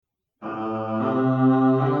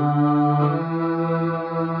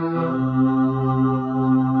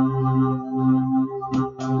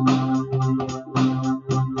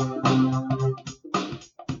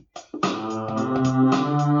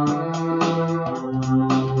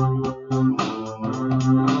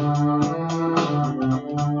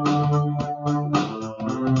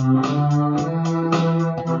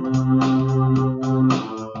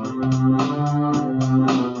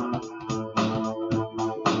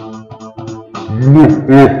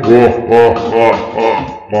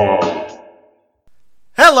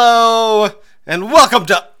Hello, and welcome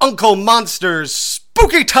to Uncle Monster's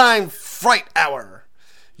Spooky Time Fright Hour,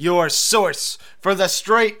 your source for the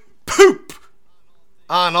straight poop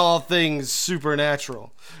on all things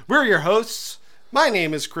supernatural. We're your hosts. My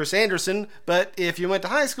name is Chris Anderson, but if you went to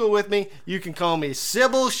high school with me, you can call me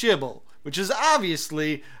Shibble, which is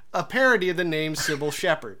obviously a parody of the name Sybil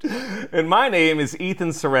Shepherd. And my name is Ethan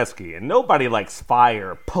Sereski, and nobody likes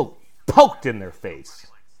fire poked in their face.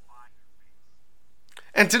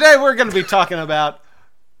 And today we're going to be talking about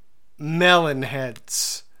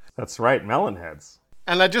Melonheads. That's right, Melonheads.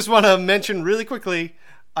 And I just want to mention really quickly,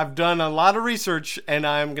 I've done a lot of research, and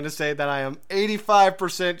I'm going to say that I am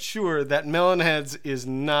 85% sure that Melonheads is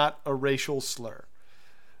not a racial slur.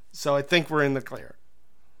 So I think we're in the clear.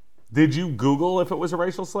 Did you Google if it was a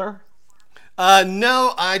racial slur?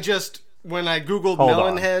 No, when I Googled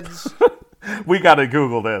Melonheads... We got to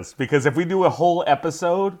Google this, because if we do a whole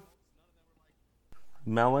episode...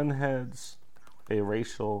 Melonheads, a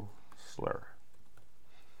racial slur.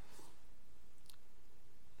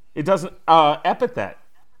 It doesn't... epithet.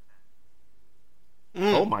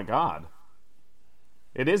 Oh my god.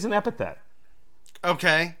 It is an epithet.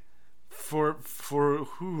 Okay. For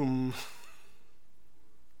whom?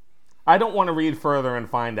 I don't want to read further and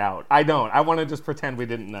find out. I don't. I want to just pretend we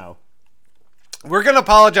didn't know. We're going to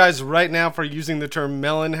apologize right now for using the term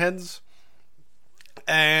Melonheads.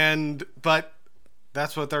 But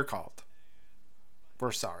that's what they're called.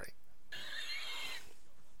 We're sorry.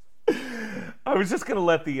 I was just going to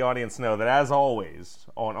let the audience know that, as always,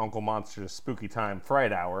 on Uncle Monster's Spooky Time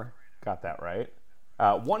Fright Hour, got that right,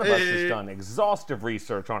 one of us has done exhaustive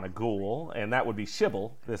research on a ghoul, and that would be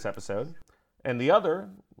Shibble this episode. And the other,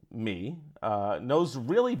 me, knows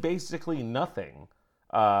really basically nothing.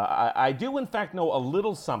 I do, in fact, know a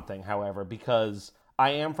little something, however, because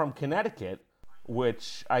I am from Connecticut,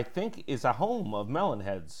 which I think is a home of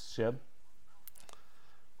Melonheads, Shib.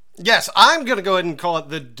 Yes, I'm going to go ahead and call it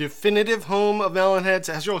the definitive home of Melonheads.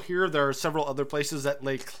 As you'll hear, there are several other places that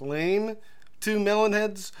lay claim to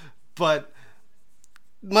Melonheads, but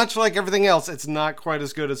much like everything else, it's not quite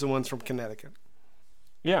as good as the ones from Connecticut.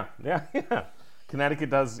 Yeah. Connecticut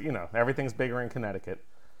does, everything's bigger in Connecticut.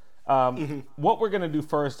 What we're going to do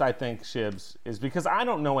first, I think, Shibs, is because I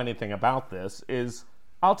don't know anything about this, is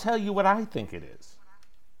I'll tell you what I think it is.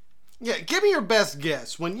 Yeah, give me your best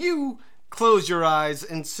guess. When you close your eyes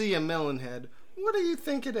and see a melonhead, what do you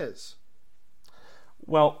think it is?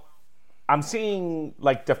 Well, I'm seeing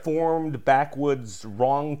like deformed backwoods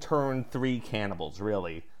wrong turn 3 cannibals,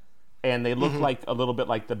 really. And they look like a little bit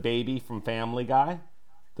like the baby from Family Guy,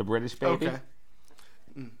 the British baby. Okay.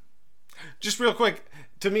 Just real quick,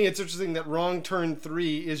 to me it's interesting that Wrong Turn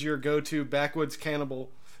 3 is your go-to backwoods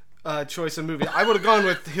cannibal choice of movie. I would have gone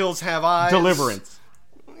with Hills Have Eyes. Deliverance.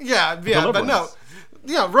 Yeah, Deliverance. But no.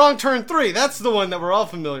 Yeah, Wrong Turn 3. That's the one that we're all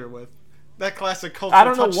familiar with. That classic cultural I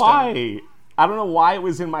don't know touchstone. why. I don't know why it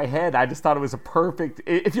was in my head. I just thought it was a perfect...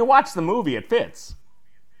 If you watch the movie, it fits.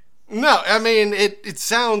 No, I mean, it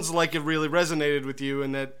sounds like it really resonated with you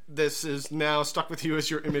and that this is now stuck with you as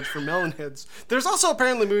your image for Melonheads. There's also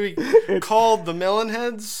apparently a movie called The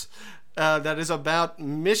Melonheads that is about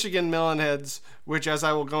Michigan Melonheads, which, as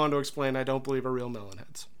I will go on to explain, I don't believe are real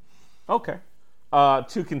Melonheads. Okay.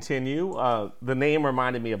 To continue, the name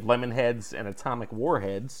reminded me of Lemonheads and Atomic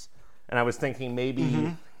Warheads, and I was thinking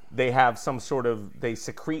maybe they have some sort of, they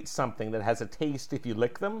secrete something that has a taste if you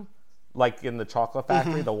lick them, like in the Chocolate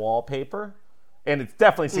Factory, the wallpaper, and it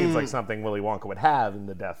definitely seems like something Willy Wonka would have in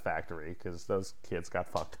the Death Factory, because those kids got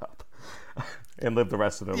fucked up and lived the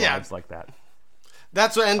rest of their lives like that.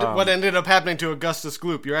 That's what ended up happening to Augustus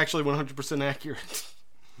Gloop. You're actually 100% accurate.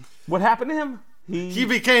 What happened to him? He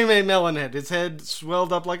became a melonhead. His head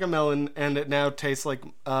swelled up like a melon, and it now tastes like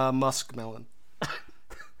musk melon.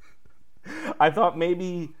 I thought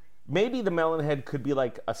maybe the melonhead could be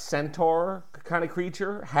like a centaur kind of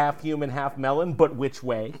creature, half human, half melon, but which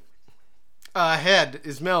way? Head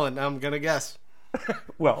is melon, I'm going to guess.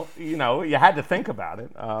 Well, you had to think about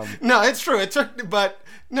it. No, it's true. It's going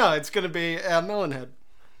to be a melonhead.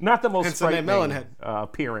 Not the most frightening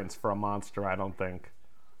appearance for a monster, I don't think.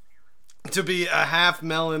 To be a half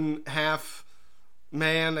melon, half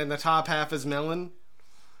man, and the top half is melon?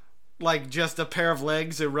 Like just a pair of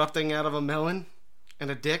legs erupting out of a melon?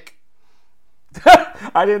 And a dick?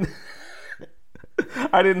 I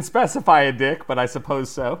didn't specify a dick, but I suppose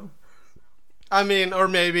so. I mean, or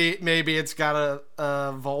maybe it's got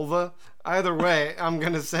a vulva. Either way, I'm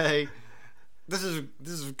going to say this is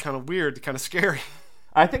kind of weird, kind of scary.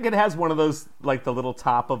 I think it has one of those, like the little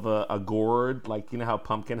top of a gourd, like you know how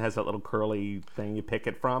pumpkin has that little curly thing you pick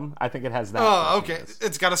it from? I think it has that. Oh, okay.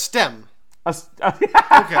 It's got a stem.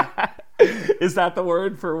 Okay. Is that the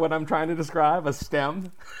word for what I'm trying to describe? A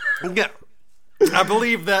stem? Yeah. I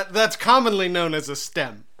believe that's commonly known as a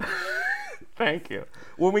stem. Thank you.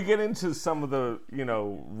 When we get into some of the,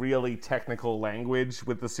 really technical language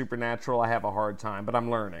with the supernatural, I have a hard time, but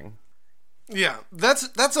I'm learning. Yeah,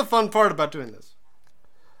 that's a fun part about doing this.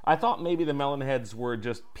 I thought maybe the Melonheads were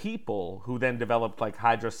just people who then developed like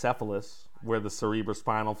hydrocephalus, where the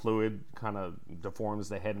cerebrospinal fluid kind of deforms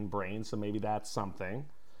the head and brain, so maybe that's something.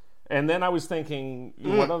 And then I was thinking,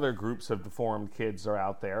 what other groups of deformed kids are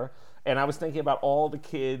out there? And I was thinking about all the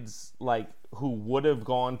kids like who would have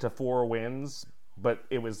gone to Four Winds, but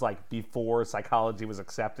it was like before psychology was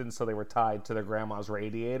accepted, so they were tied to their grandma's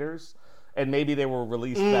radiators. And maybe they were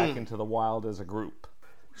released back into the wild as a group.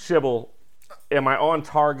 Shibble, am I on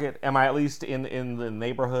target? Am I at least in the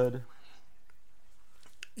neighborhood?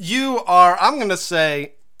 You are, I'm going to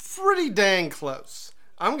say, pretty dang close.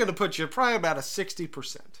 I'm going to put you probably about a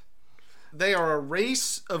 60%. They are a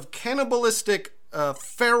race of cannibalistic,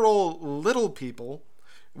 feral little people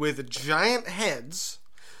with giant heads,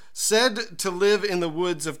 said to live in the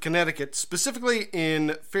woods of Connecticut, specifically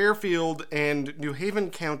in Fairfield and New Haven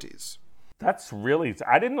counties. That's really...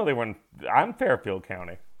 I didn't know they were in... I'm Fairfield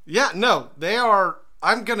County. Yeah, no, they are...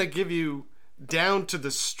 I'm going to give you down to the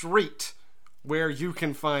street where you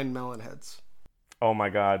can find Melonheads. Oh my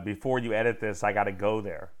God, before you edit this, I got to go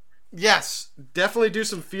there. Yes, definitely do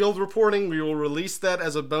some field reporting. We will release that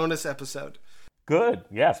as a bonus episode. Good.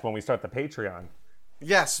 Yes, when we start the Patreon.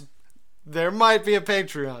 Yes, there might be a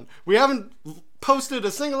Patreon. We haven't posted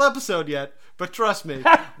a single episode yet, but trust me,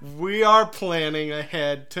 we are planning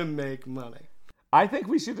ahead to make money. I think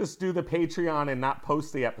we should just do the Patreon and not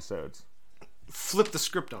post the episodes. Flip the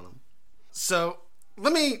script on them. So,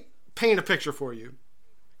 let me paint a picture for you.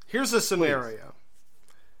 Here's a scenario.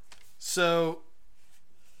 Please. So,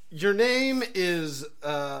 your name is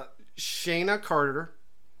Shayna Carter,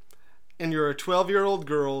 and you're a 12-year-old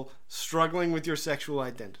girl struggling with your sexual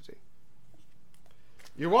identity.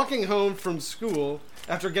 You're walking home from school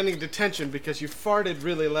after getting detention because you farted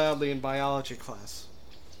really loudly in biology class.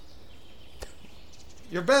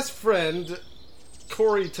 Your best friend,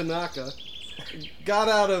 Corey Tanaka, got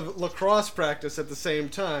out of lacrosse practice at the same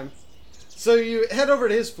time, so you head over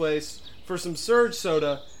to his place for some Surge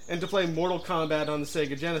Soda and to play Mortal Kombat on the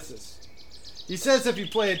Sega Genesis. He says if you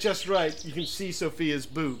play it just right, you can see Sophia's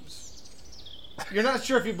boobs. You're not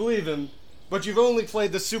sure if you believe him, but you've only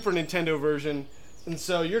played the Super Nintendo version, and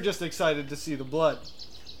so you're just excited to see the blood.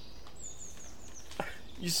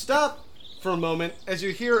 You stop for a moment as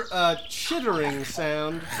you hear a chittering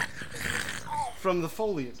sound from the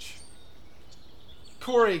foliage.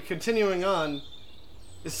 Corey, continuing on,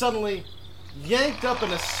 is suddenly yanked up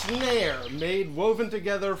in a snare woven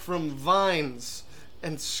together from vines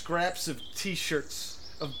and scraps of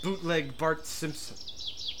t-shirts of bootleg Bart Simpson.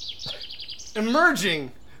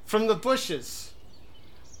 Emerging from the bushes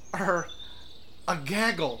are a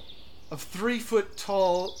gaggle of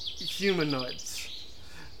 3-foot-tall humanoids.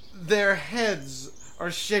 Their heads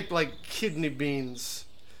are shaped like kidney beans.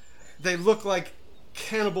 They look like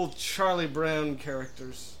cannibal Charlie Brown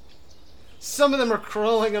characters. Some of them are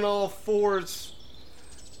crawling on all fours.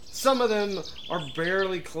 Some of them are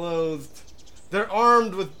barely clothed. They're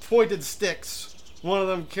armed with pointed sticks, one of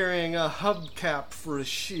them carrying a hubcap for a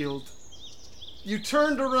shield. You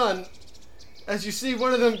turn to run as you see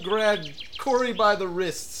one of them grab Corey by the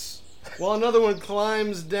wrists, while another one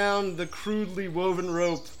climbs down the crudely woven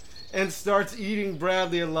rope and starts eating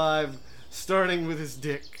Bradley alive, starting with his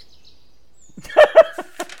dick.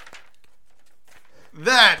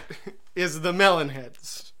 That is the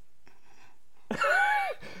Melonheads.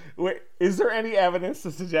 Wait, is there any evidence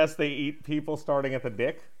to suggest they eat people starting at the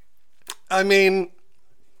dick? I mean,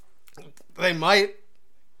 they might.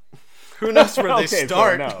 Who knows where they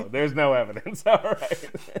start? So no, there's no evidence. All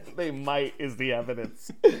right. They might is the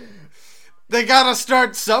evidence. They gotta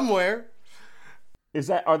start somewhere.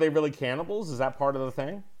 Are they really cannibals? Is that part of the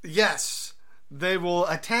thing? Yes. They will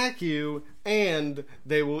attack you and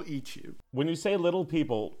they will eat you. When you say little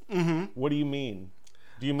people, what do you mean?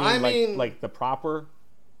 Do you mean like the proper?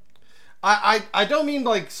 I don't mean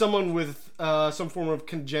like someone with some form of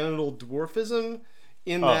congenital dwarfism,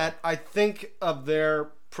 in that I think of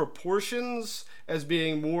their proportions as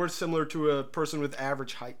being more similar to a person with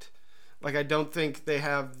average height. Like, I don't think they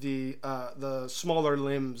have the smaller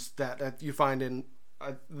limbs that you find in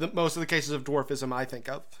most of the cases of dwarfism I think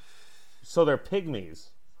of. So they're pygmies.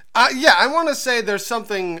 Yeah, I want to say there's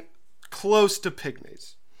something close to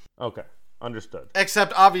pygmies. Okay, understood.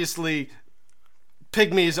 Except, obviously,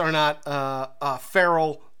 pygmies are not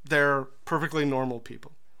feral. They're perfectly normal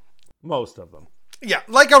people. Most of them. Yeah,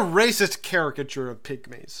 like a racist caricature of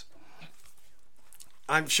pygmies.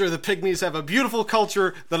 I'm sure the pygmies have a beautiful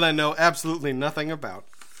culture that I know absolutely nothing about.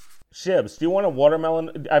 Shibs, do you want a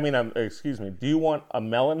watermelon? Do you want a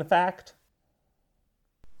melon fact?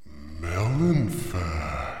 Melon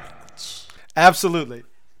facts. Absolutely.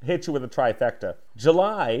 Hit you with a trifecta.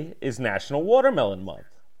 July is National Watermelon Month.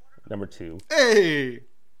 Number 2. Hey!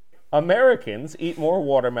 Americans eat more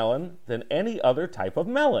watermelon than any other type of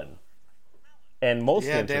melon. And most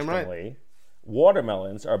interestingly, right.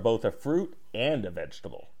 watermelons are both a fruit and a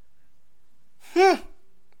vegetable. Who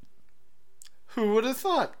would have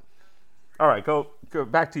thought? All right, go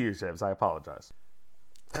back to you, Shibs. I apologize.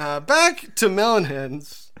 Back to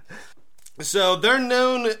Melonheads. So they're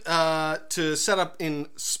known to set up in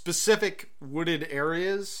specific wooded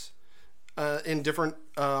areas in different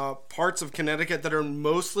parts of Connecticut that are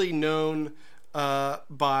mostly known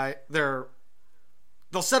by their...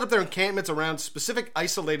 They'll set up their encampments around specific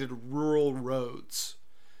isolated rural roads.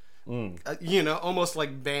 Almost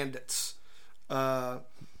like bandits.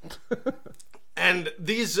 And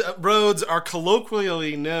these roads are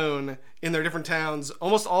colloquially known in their different towns.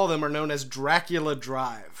 Almost all of them are known as Dracula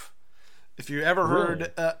Drive. If you ever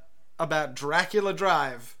heard about Dracula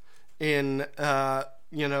Drive in a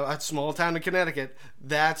small town in Connecticut,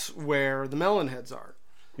 that's where the Melonheads are.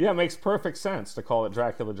 Yeah, it makes perfect sense to call it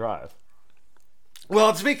Dracula Drive. Well,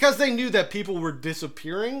 it's because they knew that people were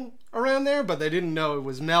disappearing around there, but they didn't know it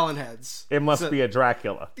was Melonheads. It must be a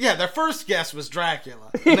Dracula. Yeah, their first guess was Dracula,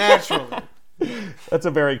 naturally. That's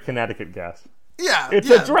a very Connecticut guess. Yeah. It's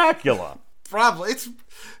a Dracula. Probably. It's,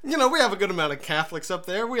 we have a good amount of Catholics up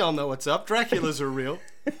there. We all know what's up. Draculas are real.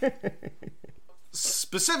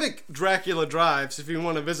 Specific Dracula Drives, if you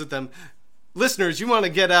want to visit them. Listeners, you want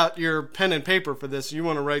to get out your pen and paper for this. You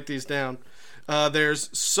want to write these down.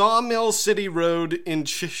 There's Sawmill City Road in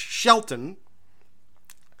Shelton,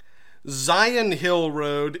 Zion Hill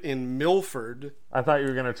Road in Milford. I thought you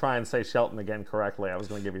were going to try and say Shelton again correctly. I was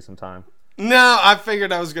going to give you some time. No, I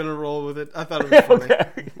figured I was going to roll with it. I thought it was funny.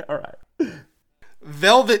 Okay, all right.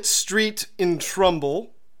 Velvet Street in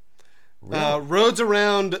Trumbull. Really? Roads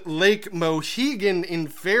around Lake Mohegan in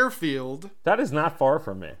Fairfield. That is not far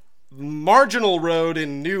from me. Marginal Road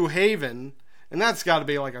in New Haven. And that's got to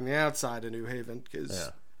be like on the outside of New Haven.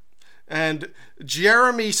 Yeah. And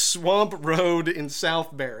Jeremy Swamp Road in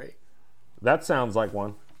Southbury. That sounds like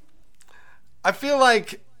one. I feel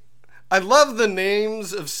like I love the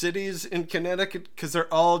names of cities in Connecticut because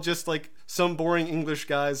they're all just like some boring English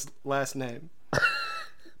guy's last name.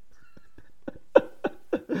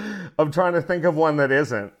 I'm trying to think of one that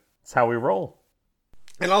isn't. It's how we roll.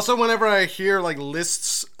 And also whenever I hear like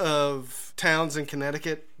lists of towns in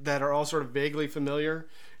Connecticut that are all sort of vaguely familiar,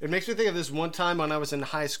 it makes me think of this one time when I was in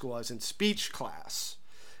high school. I was in speech class,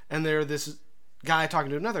 and there this guy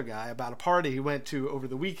talking to another guy about a party he went to over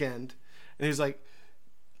the weekend, and he was like,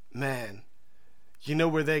 man, you know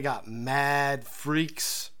where they got mad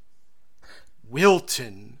freaks?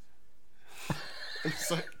 Wilton.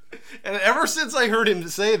 It's like, and ever since I heard him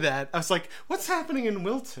say that, I was like, what's happening in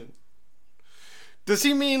Wilton? Does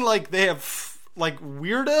he mean like they have like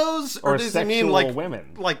weirdos, or does he mean like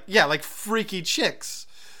women? Like freaky chicks,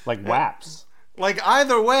 like waps? Like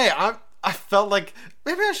either way, I felt like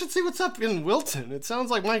maybe I should see what's up in Wilton. It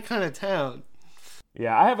sounds like my kind of town.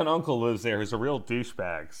 Yeah, I have an uncle who lives there who's a real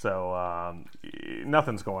douchebag, so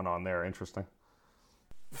nothing's going on there. Interesting.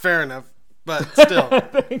 Fair enough, but still,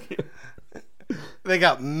 Thank you. They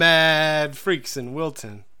got mad freaks in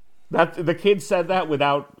Wilton. That the kid said that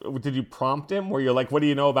without. Did you prompt him? Where you're like, "What do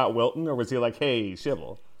you know about Wilton?" Or was he like, "Hey,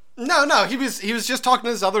 Shibble"? No. He was just talking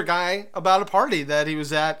to this other guy about a party that he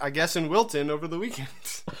was at, I guess, in Wilton over the weekend.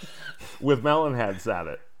 With Melonheads at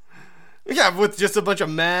it. Yeah, with just a bunch of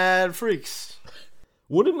mad freaks.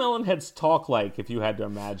 What do Melonheads talk like? If you had to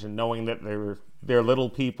imagine, knowing that they're little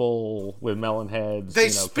people with melon heads. They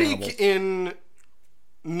speak cannibals. in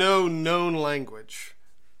no known language.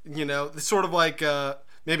 It's sort of like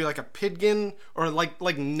maybe like a pidgin or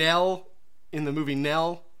like Nell in the movie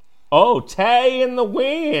Nell. Oh, Tay in the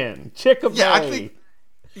wind, Chickabay. Yeah, I think.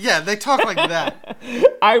 Yeah, they talk like that.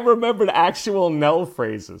 I remembered actual Nell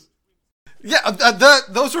phrases. Yeah,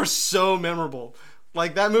 those were so memorable.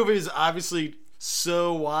 Like that movie is obviously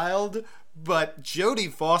so wild, but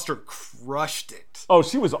Jodie Foster crushed it. Oh,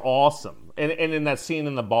 she was awesome, and in that scene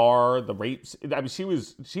in the bar, the rapes. I mean, she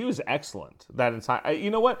was excellent. That entire. You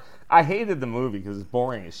know what? I hated the movie because it's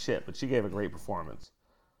boring as shit, but she gave a great performance.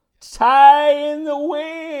 Tie in the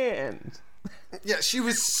wind. Yeah, she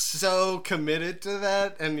was so committed to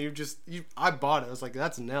that, and I bought it. I was like,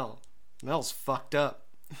 that's Nell. Nell's fucked up.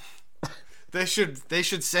 They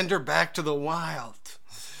should send her back to the wild.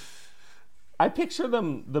 I picture the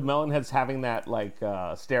Melonheads having that like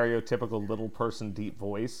stereotypical little person deep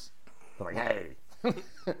voice. They're like, hey.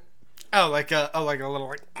 like a little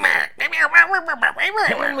like. Give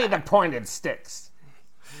me the pointed sticks.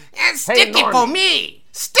 And sticky for me.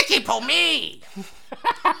 Sticky for me.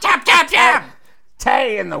 Tap tap tap. Tie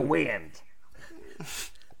in the wind.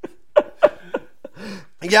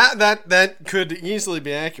 Yeah, that could easily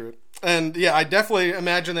be accurate. And yeah, I definitely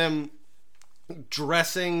imagine them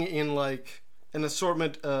dressing in like an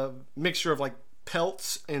assortment of mixture of like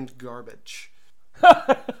pelts and garbage.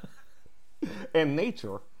 And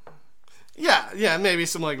nature. Yeah, maybe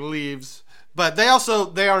some like leaves. But they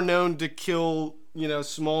are known to kill,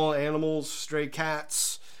 small animals, stray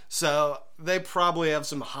cats. So they probably have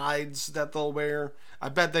some hides that they'll wear. I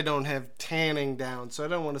bet they don't have tanning down, so I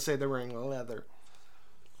don't want to say they're wearing leather.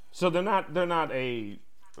 So they're not a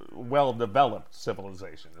well-developed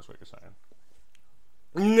civilization, is what you're saying.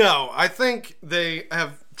 No, I think they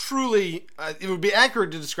have truly... it would be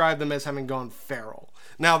accurate to describe them as having gone feral.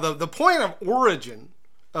 Now, the point of origin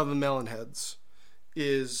of the Melonheads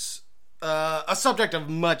is a subject of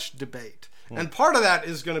much debate. And part of that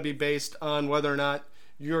is going to be based on whether or not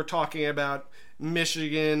you're talking about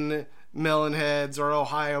Michigan Melonheads or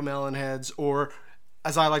Ohio Melonheads, or,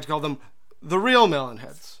 as I like to call them, the real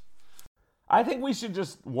Melonheads. I think we should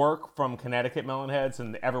just work from Connecticut Melonheads,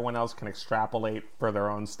 and everyone else can extrapolate for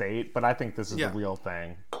their own state. But I think this is a real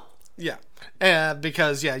thing. Yeah.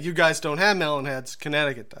 Because, you guys don't have Melonheads.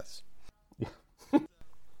 Connecticut does. Yeah.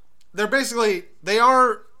 They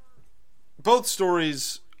are, both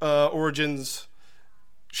stories' origins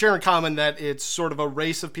share in common that it's sort of a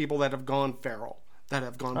race of people that have gone feral, that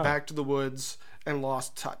have gone back to the woods and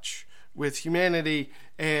lost touch with humanity,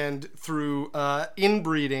 and through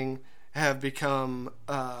inbreeding have become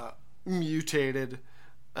mutated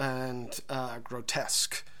and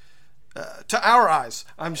grotesque. To our eyes,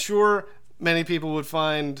 I'm sure many people would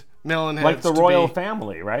find Melonheads like the royal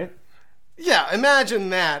family, right? Yeah,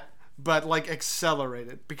 imagine that, but like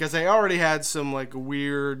accelerated, because they already had some like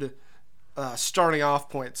weird starting off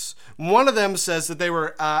points. One of them says that they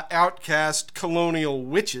were outcast colonial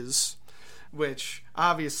witches, which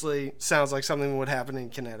obviously sounds like something that would happen in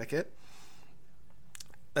Connecticut.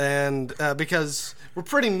 And because we're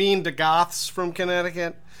pretty mean to Goths from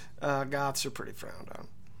Connecticut, Goths are pretty frowned on.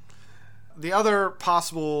 The other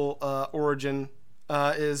possible origin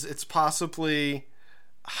is it's possibly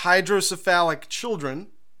hydrocephalic children,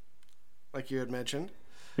 like you had mentioned,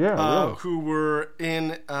 who were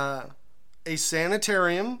in a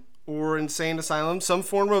sanitarium or insane asylum, some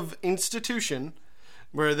form of institution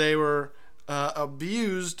where they were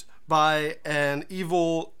abused by an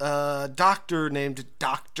evil doctor named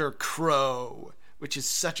Dr. Crow, which is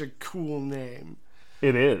such a cool name.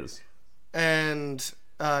 It is. And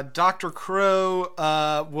Dr. Crow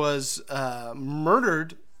was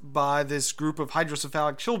murdered by this group of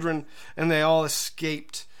hydrocephalic children, and they all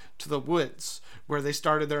escaped to the woods, where they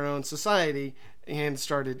started their own society and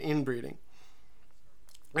started inbreeding.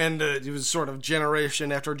 And it was sort of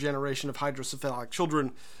generation after generation of hydrocephalic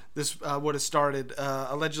children. This would have started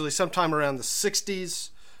allegedly sometime around the 60s.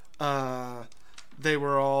 They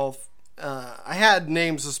were all... I had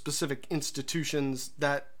names of specific institutions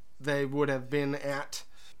that they would have been at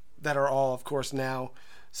that are all, of course, now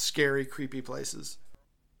scary, creepy places.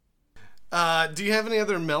 Do you have any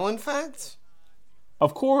other melon facts?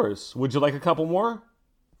 Of course. Would you like a couple more?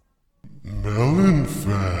 Melon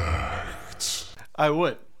facts. I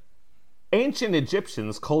would. Ancient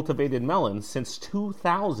Egyptians cultivated melons since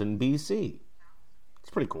 2000 BC. It's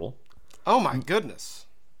pretty cool. Oh my goodness.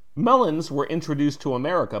 Melons were introduced to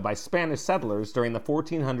America by Spanish settlers during the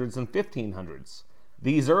 1400s and 1500s.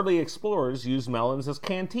 These early explorers used melons as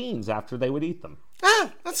canteens after they would eat them.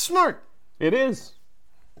 Ah, that's smart. It is.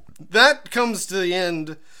 That comes to the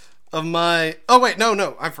end of my... Oh, wait,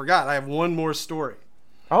 no, I forgot. I have one more story.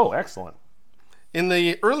 Oh, excellent. In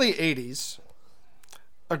the early 80s,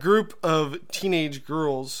 a group of teenage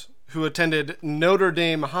girls who attended Notre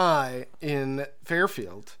Dame High in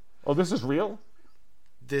Fairfield... Oh, this is real?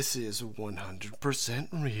 This is 100%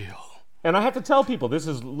 real. And I have to tell people, this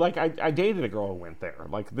is like, I dated a girl who went there.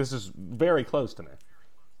 Like, this is very close to me.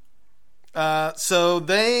 So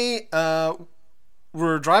they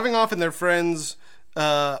were driving off in their friends'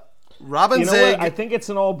 Robin's You know Egg. what? I think it's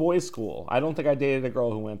an all-boys school. I don't think I dated a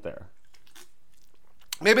girl who went there.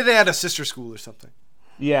 Maybe they had a sister school or something.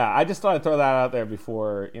 Yeah, I just thought I'd throw that out there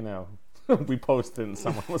before, we posted and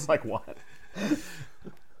someone was like, what?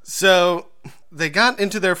 So they got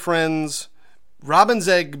into their friend's Robin's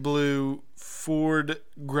Egg Blue Ford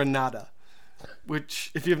Granada,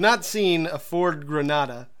 which, if you've not seen a Ford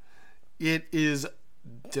Granada, it is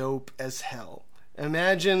dope as hell.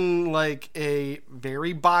 Imagine like a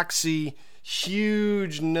very boxy,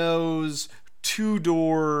 huge nose,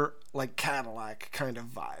 two-door, like Cadillac kind of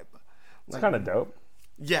vibe. It's kind of dope.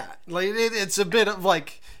 Yeah, like it's a bit of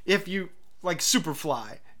like if you like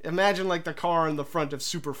Superfly. Imagine like the car in the front of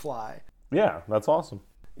Superfly. Yeah, that's awesome.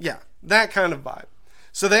 Yeah, that kind of vibe.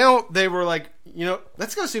 So they were like,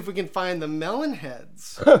 let's go see if we can find the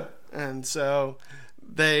Melonheads. And so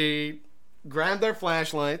they grabbed their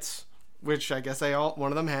flashlights, which I guess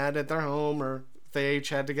one of them had at their home, or they each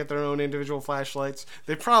had to get their own individual flashlights.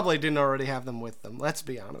 They probably didn't already have them with them. Let's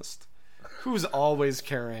be honest. Who's always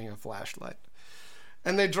carrying a flashlight?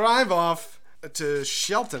 And they drive off to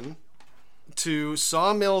Shelton, to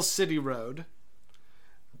Sawmill City Road,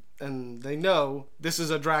 and they know this is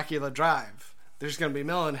a Dracula Drive. There's going to be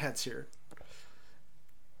Melonheads here.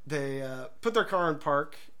 They put their car in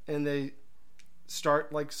park, and they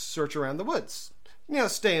start, like, search around the woods.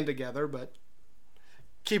 Staying together, but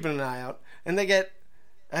keeping an eye out. And they get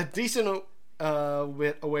a decent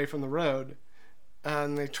bit away from the road,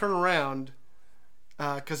 and they turn around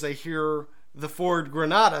because they hear the Ford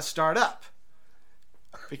Granada start up.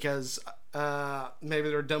 Because maybe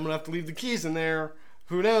they're dumb enough to leave the keys in there.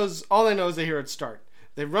 Who knows? All they know is they hear it start.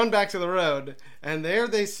 They run back to the road, and there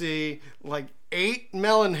they see like 8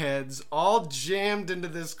 Melonheads all jammed into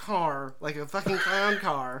this car, like a fucking clown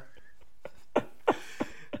car,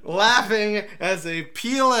 laughing as they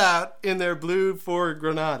peel out in their blue Ford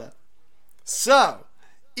Granada. So,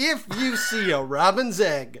 if you see a Robin's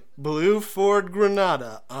Egg Blue Ford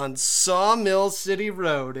Granada on Sawmill City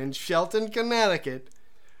Road in Shelton, Connecticut,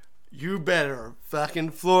 you better fucking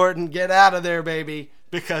floor it and get out of there, baby,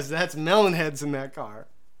 because that's Melonheads in that car.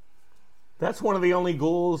 That's one of the only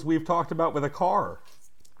ghouls we've talked about with a car.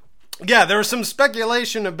 Yeah, there was some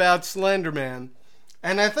speculation about Slender Man,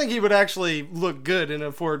 and I think he would actually look good in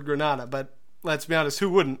a Ford Granada, but let's be honest, who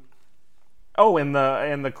wouldn't? Oh, and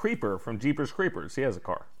the Creeper from Jeepers Creepers, he has a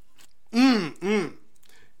car.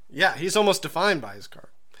 Yeah, he's almost defined by his car.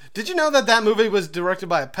 Did you know that movie was directed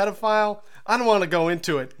by a pedophile? I don't want to go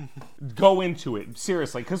into it. Go into it,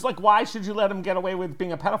 seriously. Because, why should you let him get away with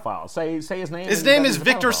being a pedophile? Say his name. His name is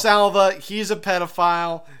Victor Salva. He's a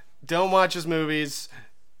pedophile. Don't watch his movies.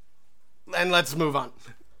 And let's move on.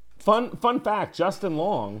 Fun fact, Justin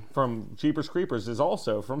Long from Jeepers Creepers is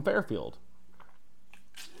also from Fairfield.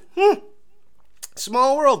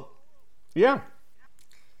 Small world. Yeah.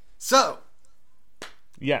 So.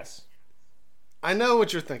 Yes. I know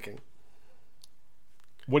what you're thinking.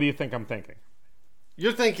 What do you think I'm thinking?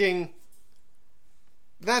 You're thinking,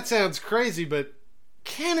 that sounds crazy, but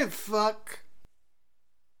can it fuck?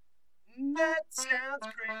 That sounds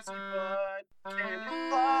crazy, but can it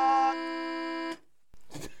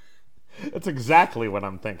fuck? That's exactly what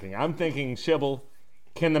I'm thinking. I'm thinking, Shibble,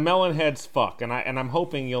 can the Melonheads fuck? And I'm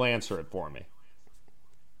hoping you'll answer it for me.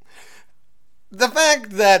 The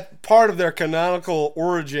fact that part of their canonical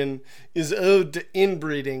origin is owed to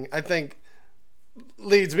inbreeding, I think,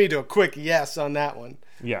 leads me to a quick yes on that one.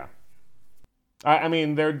 Yeah. I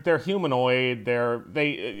mean, they're humanoid.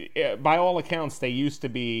 They by all accounts, they used to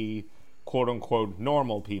be quote unquote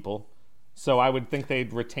normal people. So I would think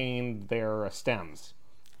they'd retain their stems.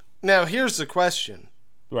 Now, here's the question.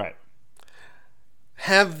 Right.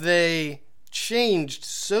 Have they changed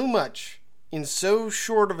so much in so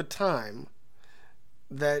short of a time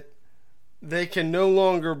that they can no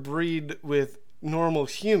longer breed with normal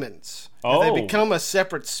humans? Oh. Have they become a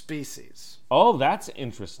separate species? Oh, that's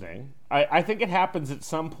interesting. I think it happens at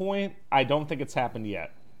some point. I don't think it's happened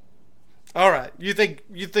yet. All right. You think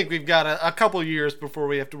we've got a couple years before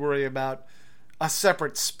we have to worry about a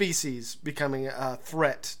separate species becoming a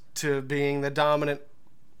threat to being the dominant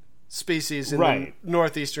species in the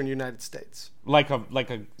northeastern United States? Like a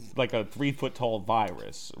 3-foot tall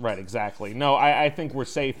virus. Right, exactly. No, I think we're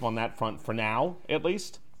safe on that front for now, at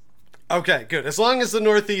least. Okay, good. As long as the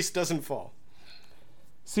Northeast doesn't fall.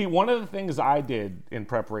 See, one of the things I did in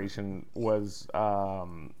preparation was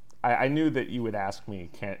I knew that you would ask me,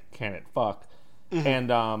 can it fuck? Mm-hmm.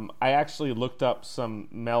 And I actually looked up some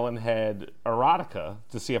Melonhead erotica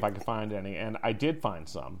to see if I could find any, and I did find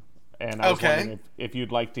some. And I was wondering if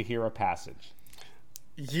you'd like to hear a passage.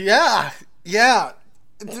 Yeah. The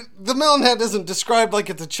Melonhead isn't described like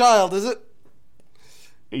it's a child, is it?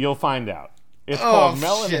 You'll find out. It's called shit.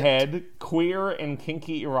 Melonhead, Queer and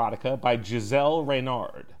Kinky Erotica by Giselle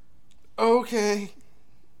Reynard. Okay.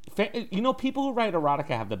 You know, people who write erotica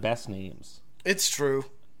have the best names. It's true.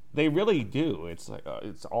 They really do. It's like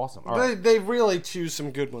it's awesome. All right. They really choose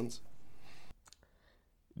some good ones.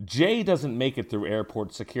 Jay doesn't make it through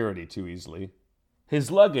airport security too easily.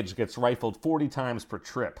 His luggage gets rifled 40 times per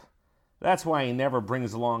trip. That's why he never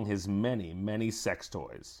brings along his many, many sex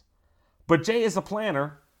toys. But Jay is a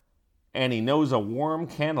planner, and he knows a warm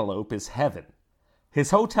cantaloupe is heaven.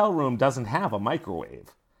 His hotel room doesn't have a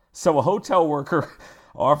microwave, so a hotel worker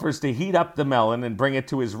offers to heat up the melon and bring it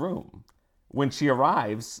to his room. When she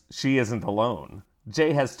arrives, she isn't alone.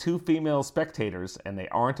 Jay has 2 female spectators, and they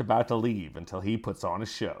aren't about to leave until he puts on a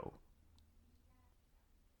show.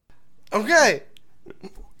 Okay.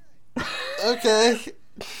 Okay.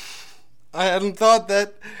 I hadn't thought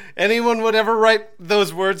that anyone would ever write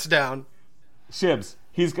those words down. Shibs,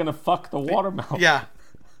 he's gonna fuck the watermelon. Yeah.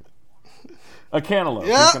 A cantaloupe,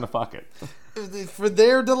 Yeah. he's gonna fuck it. For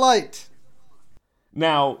their delight.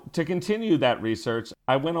 Now, to continue that research,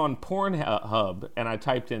 I went on Pornhub and I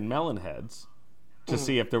typed in Melonheads to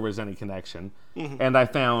see if there was any connection. And I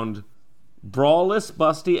found Brawless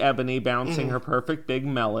Busty Ebony bouncing her perfect big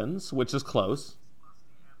melons, which is close.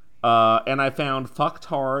 And I found Fucked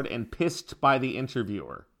Hard and Pissed by the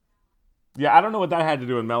Interviewer. Yeah, I don't know what that had to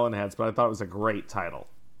do with Melonheads, but I thought it was a great title.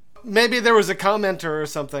 Maybe there was a commenter or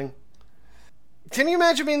something. Can you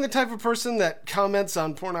imagine being the type of person that comments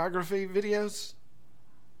on pornography videos?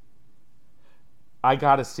 I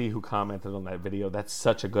gotta see who commented on that video. That's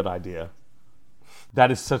such a good idea.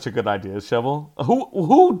 That is such a good idea, Shovel.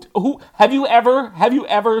 Who have you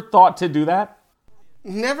ever thought to do that?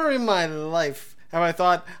 Never in my life have I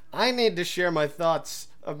thought, I need to share my thoughts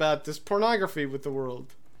about this pornography with the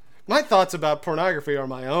world. My thoughts about pornography are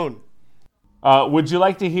my own. Would you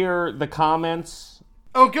like to hear the comments?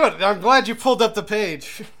 Oh, good. I'm glad you pulled up the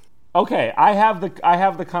page. Okay, I have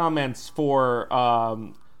the comments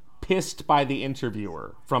for Pissed by the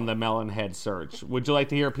Interviewer from the Melonhead search. Would you like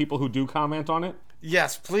to hear people who do comment on it?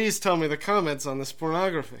 Yes, please tell me the comments on this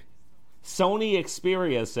pornography. Sony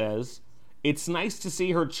Xperia says, "It's nice to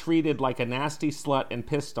see her treated like a nasty slut and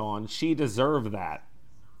pissed on. She deserved that."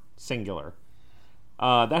 Singular.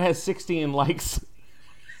 That has 16 likes.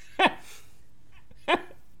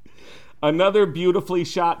 Another beautifully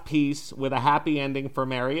shot piece with a happy ending for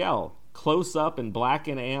Marielle. Close up in black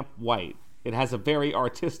and amp white. It has a very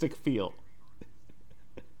artistic feel.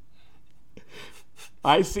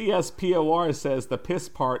 ICSPOR says the piss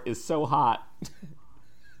part is so hot.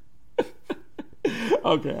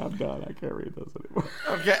 Okay, I'm done. I can't read those anymore.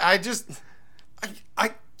 Okay, I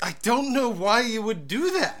don't know why you would do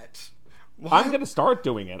that. Why? I'm going to start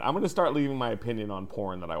doing it. I'm going to start leaving my opinion on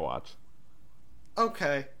porn that I watch.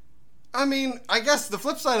 Okay. I mean, I guess the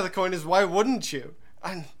flip side of the coin is why wouldn't you?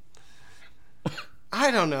 I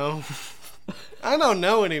don't know. I don't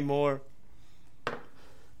know anymore.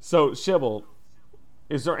 So, Shibble,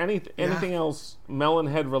 is there anything else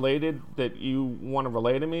Melonhead related that you want to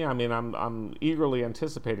relay to me? I mean, I'm eagerly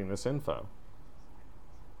anticipating this info.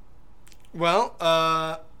 Well,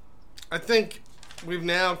 I think we've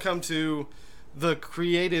now come to the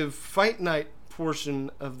creative fight night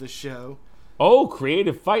portion of the show. Oh,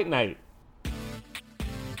 creative fight night.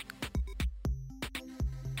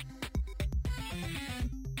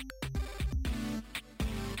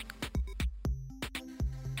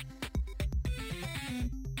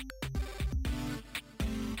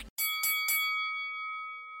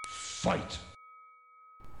 Fight.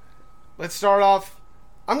 Let's start off.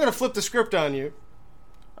 I'm going to flip the script on you.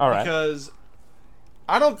 All right. Because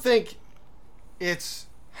I don't think it's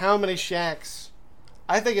how many shacks.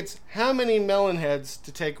 I think it's how many Melonheads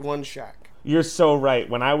to take one shack. You're so right.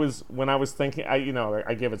 When I was thinking,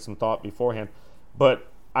 I gave it some thought beforehand,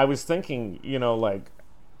 but I was thinking, like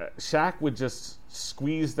Shaq would just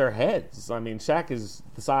squeeze their heads. I mean, Shaq is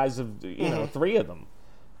the size of 3 of them.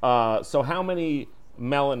 So how many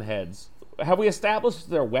Melonheads? Have we established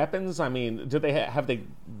their weapons? I mean, do they have they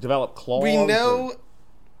developed claws? We know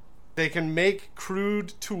they can make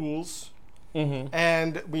crude tools,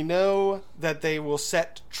 and we know that they will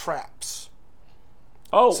set traps.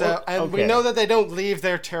 Oh, and we know that they don't leave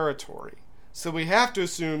their territory. So we have to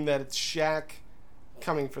assume that it's Shaq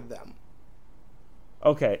coming for them.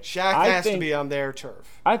 Okay. Shaq has to be on their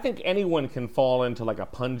turf. I think anyone can fall into like a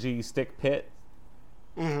punji stick pit.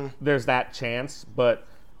 There's that chance, but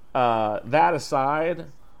that aside,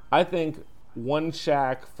 I think one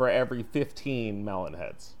Shaq for every 15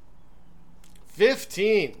 Melonheads.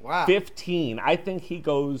 15, wow. 15. I think he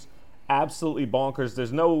goes absolutely bonkers.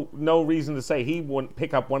 There's no reason to say he wouldn't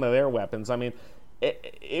pick up one of their weapons. I mean,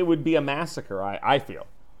 it would be a massacre, I feel.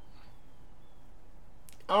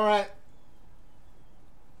 All right.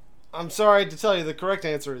 I'm sorry to tell you, the correct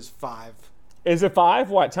answer is 5. Is it 5?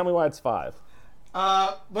 What? Tell me why it's 5.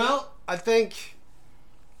 Well, I think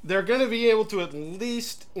they're going to be able to at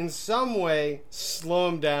least in some way slow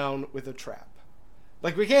him down with a trap.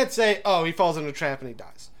 Like, we can't say, oh, he falls in a trap and he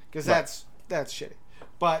dies, because that's shitty.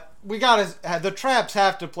 But the traps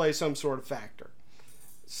have to play some sort of factor.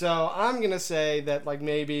 So I'm going to say that, like,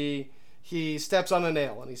 maybe he steps on a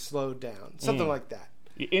nail and he's slowed down. Something like that.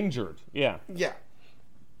 Injured, yeah. Yeah.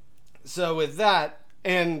 So with that,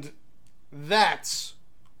 and that's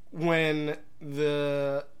when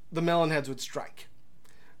the Melonheads would strike.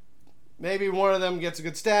 Maybe one of them gets a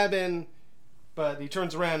good stab in, but he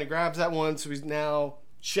turns around and grabs that one, so he's now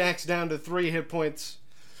Shaq's down to 3 hit points.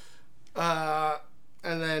 And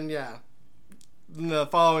then, yeah, the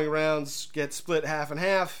following rounds get split half and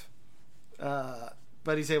half,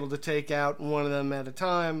 but he's able to take out one of them at a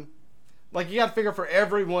time. Like, you got to figure for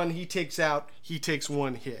every one he takes out, he takes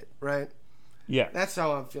 1 hit, right? Yeah. That's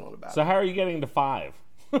how I'm feeling about it. So how are you getting to 5?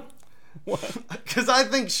 Because I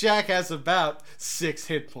think Shaq has about 6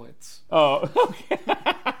 hit points. Oh, okay.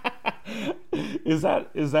 Is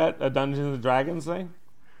that a Dungeons and Dragons thing?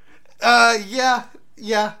 Yeah.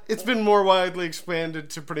 It's been more widely expanded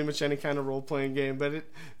to pretty much any kind of role-playing game, but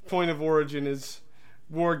point of origin is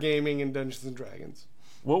wargaming and Dungeons and Dragons.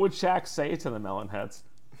 What would Shaq say to the Melonheads?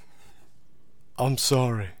 I'm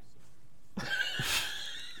sorry.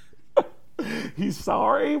 He's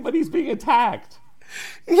sorry, but he's being attacked.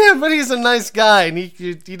 Yeah, but he's a nice guy, and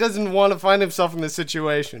he doesn't want to find himself in this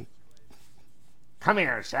situation. Come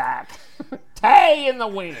here, Shaq. Tay in the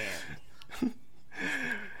wind.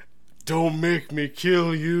 Don't make me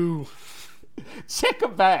kill you.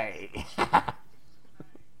 Chickabay.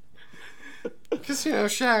 Because,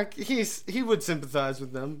 Shaq, he would sympathize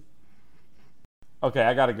with them. Okay,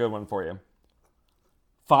 I got a good one for you.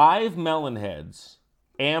 5 Melonheads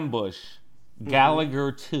ambush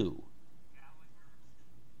Gallagher 2.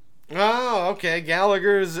 Oh, okay.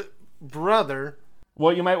 Gallagher's brother.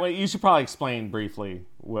 Well, you should probably explain briefly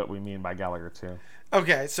what we mean by Gallagher 2.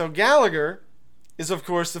 Okay, so Gallagher is, of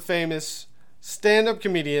course, the famous stand-up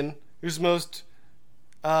comedian whose most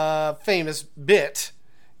famous bit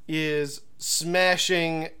is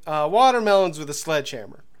smashing watermelons with a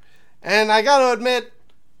sledgehammer. And I gotta admit,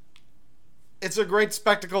 it's a great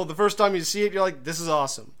spectacle. The first time you see it, you're like, this is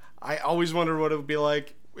awesome. I always wondered what it would be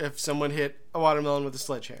like if someone hit a watermelon with a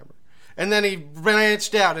sledgehammer. And then he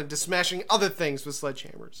branched out into smashing other things with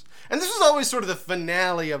sledgehammers. And this was always sort of the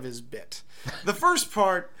finale of his bit. The first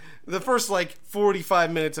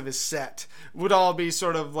 45 minutes of his set would all be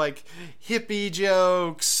sort of like hippie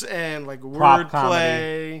jokes and like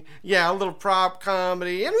wordplay. Yeah, a little prop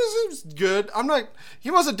comedy. And it was good.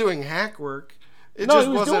 He wasn't doing hack work. He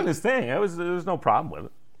was doing his thing. There was no problem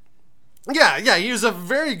with it. Yeah, he was a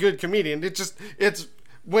very good comedian. It's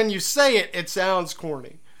when you say it, it sounds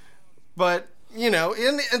corny. But,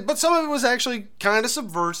 but some of it was actually kind of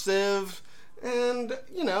subversive. And,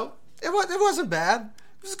 it wasn't bad.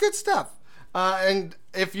 It was good stuff. And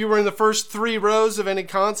if you were in the first 3 rows of any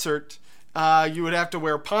concert, you would have to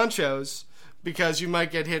wear ponchos because you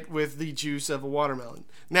might get hit with the juice of a watermelon.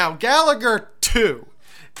 Now, Gallagher 2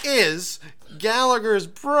 is Gallagher's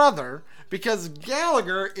brother because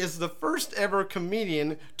Gallagher is the first ever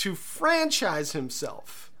comedian to franchise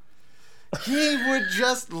himself. He would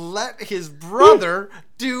just let his brother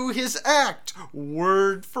do his act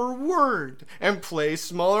word for word and play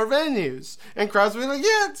smaller venues. And crowds would be like,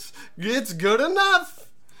 yeah, it's good enough.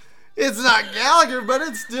 It's not Gallagher, but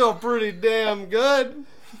it's still pretty damn good.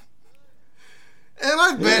 And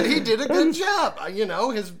I bet he did a good job.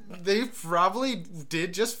 They probably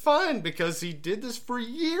did just fine because he did this for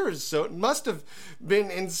years. So it must have been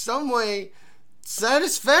in some way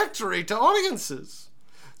satisfactory to audiences.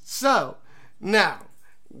 So, now,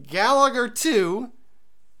 Gallagher 2,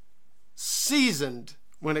 seasoned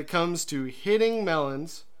when it comes to hitting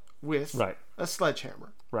melons with a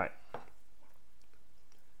sledgehammer. Right.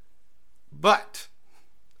 But,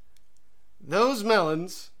 those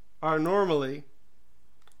melons are normally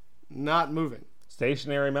not moving.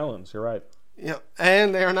 Stationary melons, you're right. Yeah,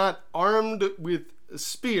 and they are not armed with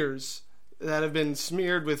spears that have been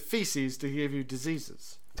smeared with feces to give you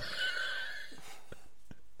diseases.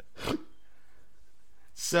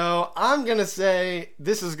 So I'm going to say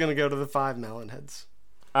this is going to go to the 5 Melonheads.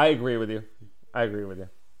 I agree with you. Do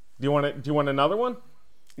you want another one?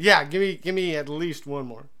 Yeah, give me at least one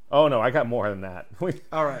more. Oh no, I got more than that.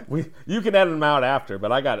 All right. You can edit them out after,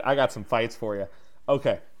 but I got some fights for you.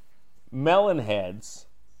 Okay, Melonheads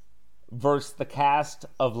versus the cast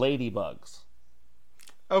of Ladybugs.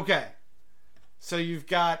 Okay. So you've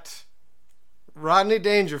got Rodney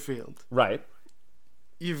Dangerfield. Right.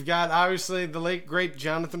 You've got, obviously, the late, great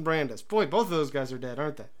Jonathan Brandis. Boy, both of those guys are dead,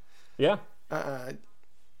 aren't they? Yeah.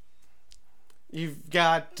 You've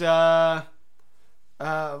got,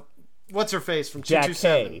 what's-her-face from Jack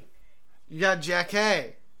 227. Hay. You got Jack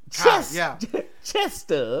Hay. Yeah.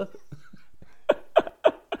 Chester.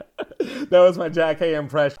 That was my Jack Hay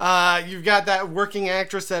impression. You've got that working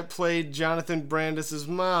actress that played Jonathan Brandis'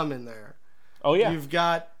 mom in there. Oh, yeah. You've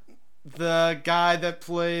got the guy that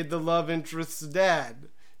played the love interest's dad.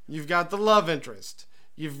 You've got the love interest.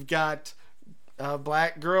 You've got a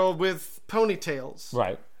black girl with ponytails.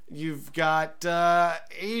 Right. You've got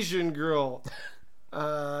Asian girl.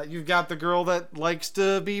 You've got the girl that likes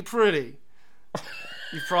to be pretty.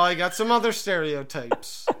 You've probably got some other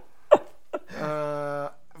stereotypes.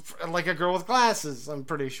 Like a girl with glasses, I'm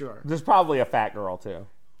pretty sure. There's probably a fat girl, too.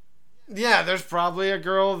 Yeah, there's probably a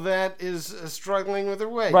girl that is struggling with her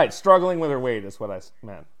weight. Right, struggling with her weight is what I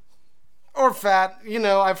meant. Or fat,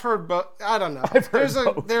 I've heard both. I don't know. I've heard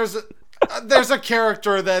both. There's a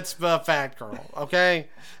character that's a fat girl, okay?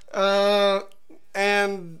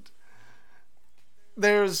 And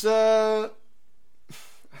there's I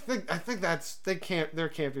think there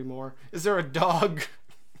can't be more. Is there a dog?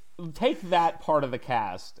 Take that part of the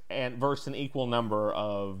cast and versus an equal number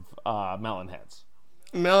of Melonheads.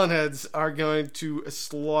 Melonheads are going to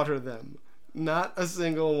slaughter them. Not a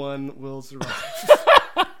single one will survive.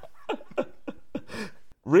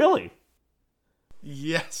 Really?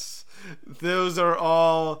 Yes. Those are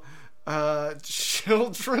all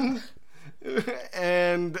children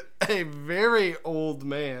and a very old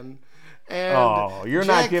man. And you're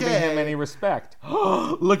Jack not giving Hay, him any respect.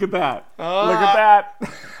 Look at that. Look at that.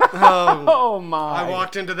 Oh, my. I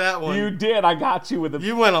walked into that one. You did. I got you with a...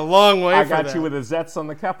 You went a long way I for got that. you with a Zetz on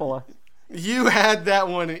the Keppela. You had that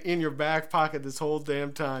one in your back pocket this whole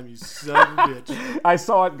damn time, you son of a bitch. I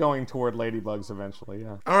saw it going toward Ladybugs eventually,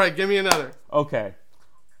 yeah. All right, give me another. Okay.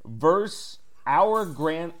 Verse our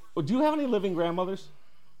grand... Do you have any living grandmothers?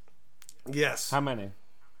 Yes. How many?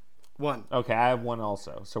 One. Okay, I have one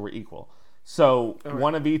also, so we're equal. So,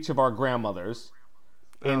 one of each of our grandmothers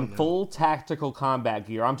in full tactical combat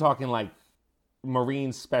gear. I'm talking like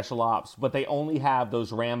Marine Special Ops, but they only have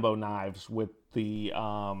those Rambo knives with the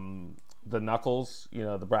knuckles,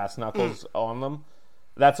 the brass knuckles on them.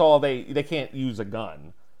 That's all they can't use a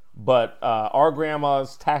gun. But our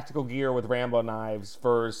grandma's tactical gear with Rambo knives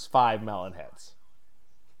versus 5 Melonheads.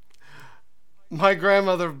 My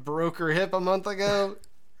grandmother broke her hip a month ago.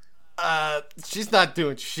 She's not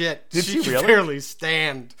doing shit. Did she can really? barely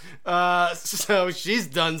stand. So she's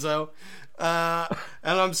donezo. And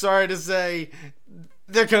I'm sorry to say,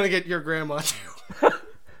 they're gonna get your grandma too.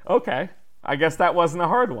 Okay. I guess that wasn't a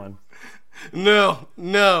hard one. No.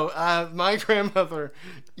 My grandmother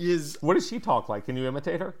is... What does she talk like? Can you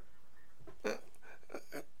imitate her?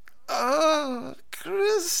 Oh,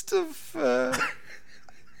 Christopher.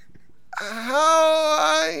 How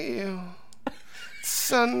are you?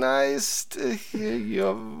 So nice to hear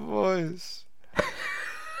your voice.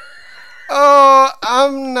 Oh,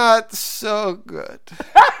 I'm not so good.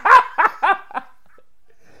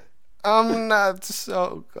 I'm not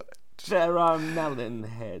so good. There are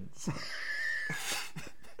Melonheads.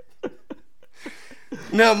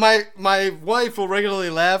 No, my wife will regularly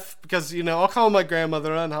laugh because, I'll call my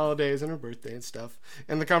grandmother on holidays and her birthday and stuff.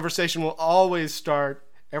 And the conversation will always start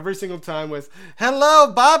every single time with,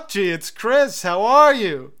 "Hello, Bobji, it's Chris. How are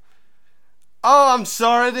you?" "Oh, I'm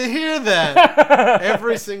sorry to hear that."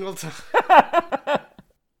 Every single time.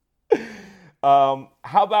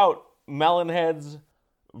 How about Melonheads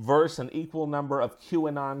versus an equal number of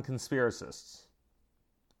QAnon conspiracists?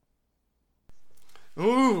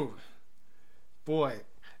 Ooh. Boy.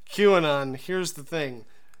 QAnon, here's the thing.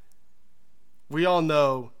 We all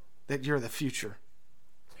know that you're the future.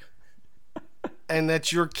 And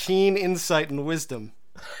that your keen insight and wisdom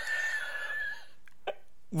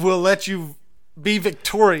will let you be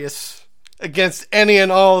victorious against any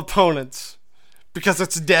and all opponents because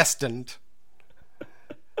it's destined.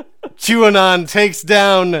 QAnon takes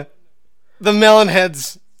down the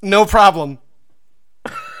Melonheads, no problem.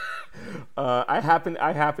 I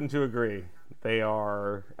happen to agree. They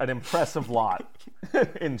are an impressive lot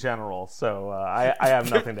in general, so I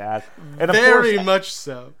have nothing to add. And of Very course, much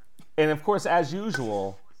so. And of course, as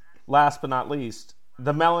usual, last but not least,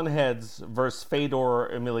 the Melonheads versus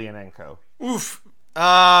Fedor Emelianenko. Oof.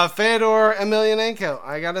 Fyodor Emelianenko,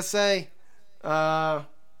 I gotta say,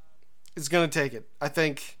 is gonna take it. I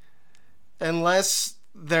think, unless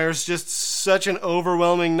there's just such an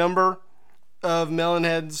overwhelming number of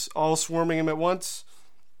Melonheads all swarming him at once,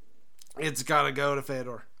 it's gotta go to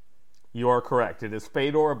Fyodor. You are correct. It is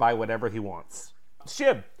Fyodor by whatever he wants.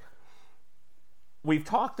 Shib, we've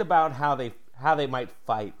talked about how they might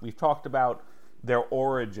fight. We've talked about their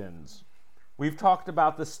origins. We've talked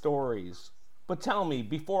about the stories. But tell me,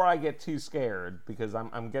 before I get too scared, because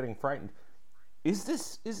I'm getting frightened, is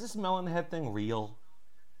this Melonhead thing real?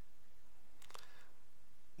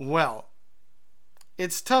 Well,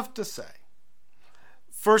 it's tough to say.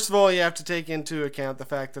 First of all, you have to take into account the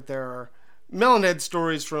fact that there are Melonhead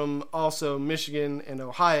stories from also Michigan and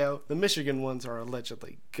Ohio. The Michigan ones are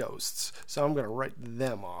allegedly ghosts, so I'm going to write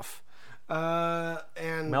them off.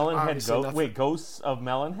 And Melonhead ghosts? Wait, ghosts of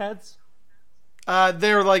Melonheads?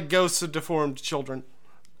 They're like ghosts of deformed children.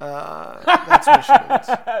 That's Michigan's.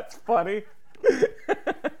 That's funny.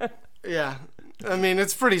 Yeah, I mean,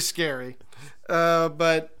 it's pretty scary.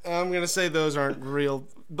 But I'm going to say those aren't real.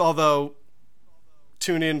 Although,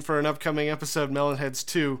 tune in for an upcoming episode, Melonheads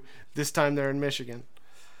 2. This time they're in Michigan.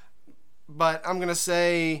 But I'm going to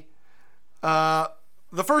say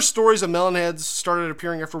the first stories of Melonheads started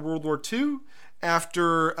appearing after World War II,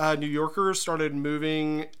 after New Yorkers started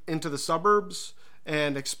moving into the suburbs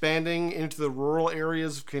and expanding into the rural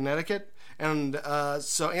areas of Connecticut. And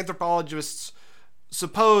so anthropologists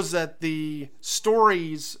suppose that the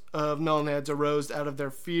stories of Melonheads arose out of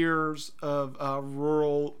their fears of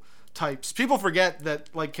rural types. People forget that,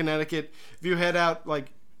 like, Connecticut, if you head out,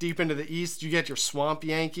 like, deep into the east, you get your swamp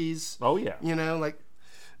Yankees. Oh, yeah. You know, like,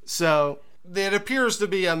 so it appears to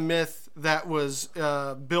be a myth that was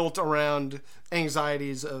built around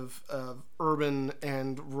anxieties of urban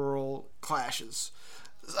and rural clashes.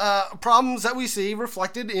 Problems that we see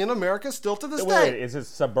reflected in America still to this day. Wait, is it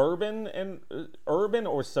suburban and urban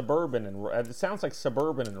or suburban and it sounds like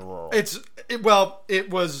suburban and rural? It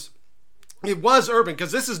was urban,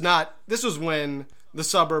 because this was when the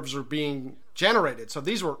suburbs were being generated. So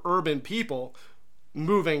these were urban people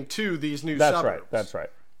moving to these new suburbs. That's right.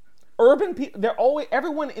 Urban people,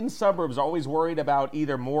 everyone in suburbs always worried about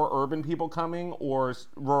either more urban people coming or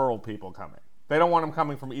rural people coming. They don't want them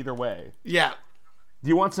coming from either way. Yeah. Do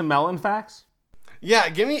you want some melon facts? Yeah,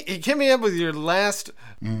 give me up with your last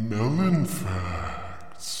Melon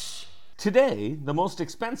facts. Today, the most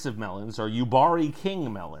expensive melons are Yubari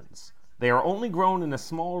King melons. They are only grown in a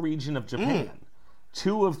small region of Japan.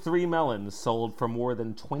 2 of 3 melons sold for more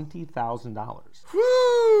than $20,000.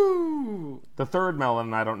 Woo! The third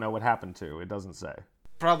melon, I don't know what happened to. It doesn't say.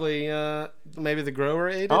 Probably, maybe the grower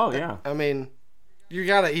ate it. Oh, yeah. I mean, you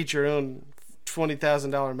gotta eat your own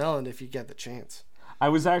 $20,000 melon if you get the chance. I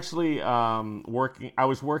was actually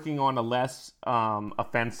working on a less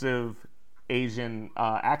offensive Asian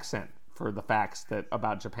accent for the facts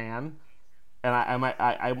about Japan, and I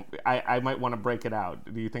might want to break it out.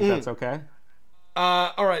 Do you think that's okay?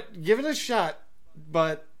 All right, give it a shot,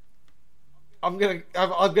 but I'm gonna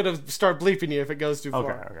start bleeping you if it goes too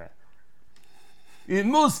far. Okay. The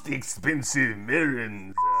most expensive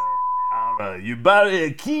melons are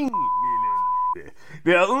Yubari King melons.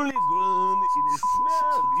 They are only grown in a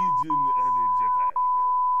small region of Japan.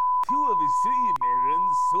 2 of the 3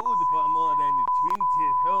 melons sold for more than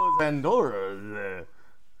 $20,000.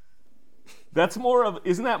 That's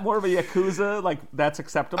isn't that more of a Yakuza? Like, that's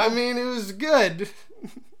acceptable? I mean, it was good.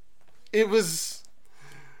 It was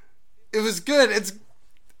good.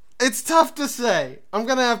 It's tough to say. I'm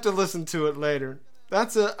gonna have to listen to it later.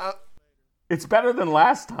 It's better than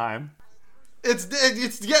last time. It's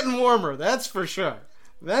getting warmer. That's for sure.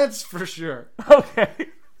 Okay.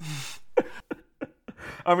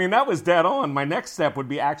 I mean, that was dead on. My next step would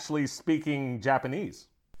be actually speaking Japanese.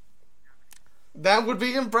 That would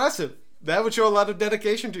be impressive. That would show a lot of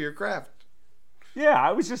dedication to your craft. Yeah,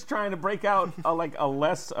 I was just trying to break out a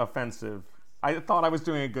less offensive. I thought I was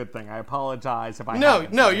doing a good thing. I apologize if I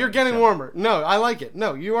haven't. No, you're getting warmer. No, I like it.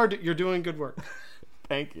 No, you're doing good work.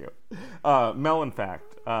 Thank you. Melon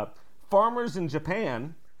fact. Farmers in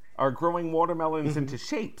Japan are growing watermelons into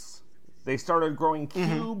shapes. They started growing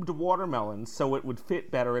cubed watermelons so it would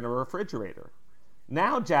fit better in a refrigerator.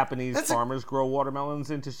 Now Japanese farmers grow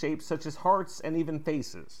watermelons into shapes such as hearts and even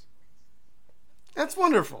faces. That's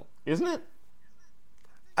wonderful. Isn't it?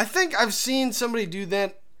 I think I've seen somebody do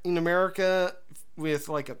that in America with,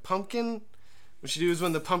 like, a pumpkin. What you do is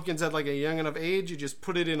when the pumpkin's at, like, a young enough age, you just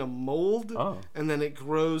put it in a mold, and then it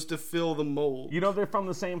grows to fill the mold. You know, they're from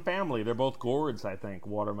the same family. They're both gourds, I think,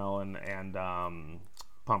 watermelon and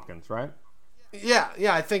pumpkins, right? Yeah,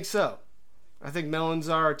 I think so. I think melons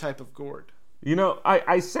are a type of gourd. You know,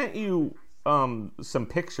 I sent you some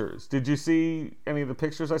pictures. Did you see any of the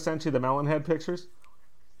pictures I sent you, the Melonhead pictures?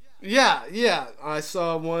 Yeah. I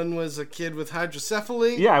saw one was a kid with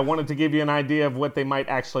hydrocephaly. Yeah, I wanted to give you an idea of what they might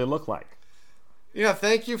actually look like. Yeah,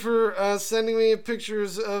 thank you for sending me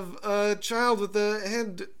pictures of a child with a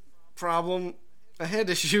head problem, a head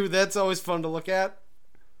issue. That's always fun to look at.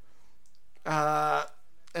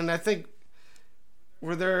 And I think,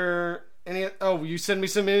 were there any... Oh, you sent me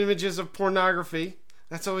some images of pornography.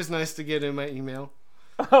 That's always nice to get in my email.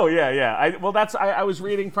 Oh, yeah. I was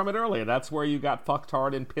reading from it earlier. That's where you got fucked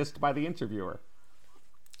hard and pissed by the interviewer.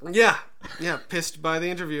 Yeah, pissed by the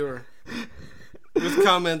interviewer. With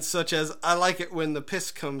comments such as, I like it when the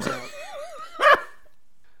piss comes out.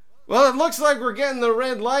 Well, it looks like we're getting the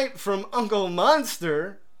red light from Uncle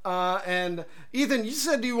Monster. And Ethan, you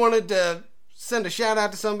said you wanted to send a shout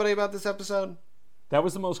out to somebody about this episode? That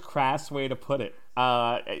was the most crass way to put it.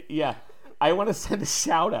 Yeah. I want to send a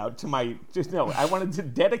shout out to I wanted to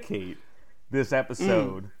dedicate this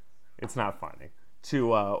episode. It's not funny.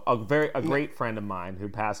 To a great friend of mine who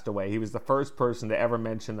passed away. He was the first person to ever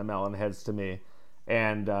mention the Melonheads to me,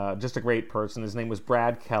 and just a great person. His name was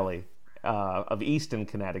Brad Kelly of Easton,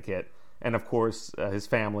 Connecticut, and of course his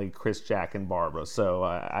family, Chris, Jack, and Barbara. So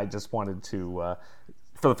I just wanted to,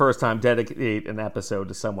 for the first time, dedicate an episode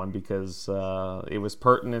to someone because it was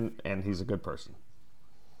pertinent, and he's a good person.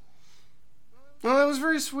 Well, that was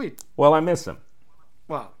very sweet. Well, I miss him.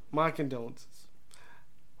 Well, my condolences.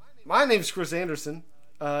 My name's Chris Anderson.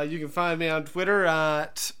 You can find me on Twitter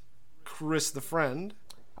at Chris the Friend.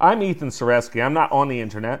 I'm Ethan Soreski. I'm not on the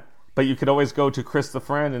internet, but you could always go to Chris the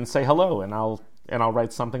Friend and say hello, and I'll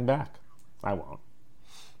write something back. I won't.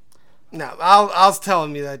 No, I'll tell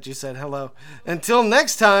him that you said hello. Until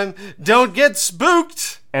next time, don't get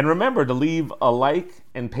spooked. And remember to leave a like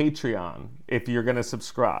and Patreon if you're going to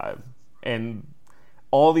subscribe. And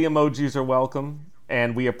all the emojis are welcome,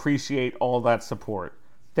 and we appreciate all that support.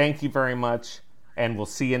 Thank you very much, and we'll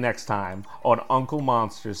see you next time on Uncle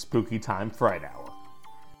Monster's Spooky Time Fright Hour.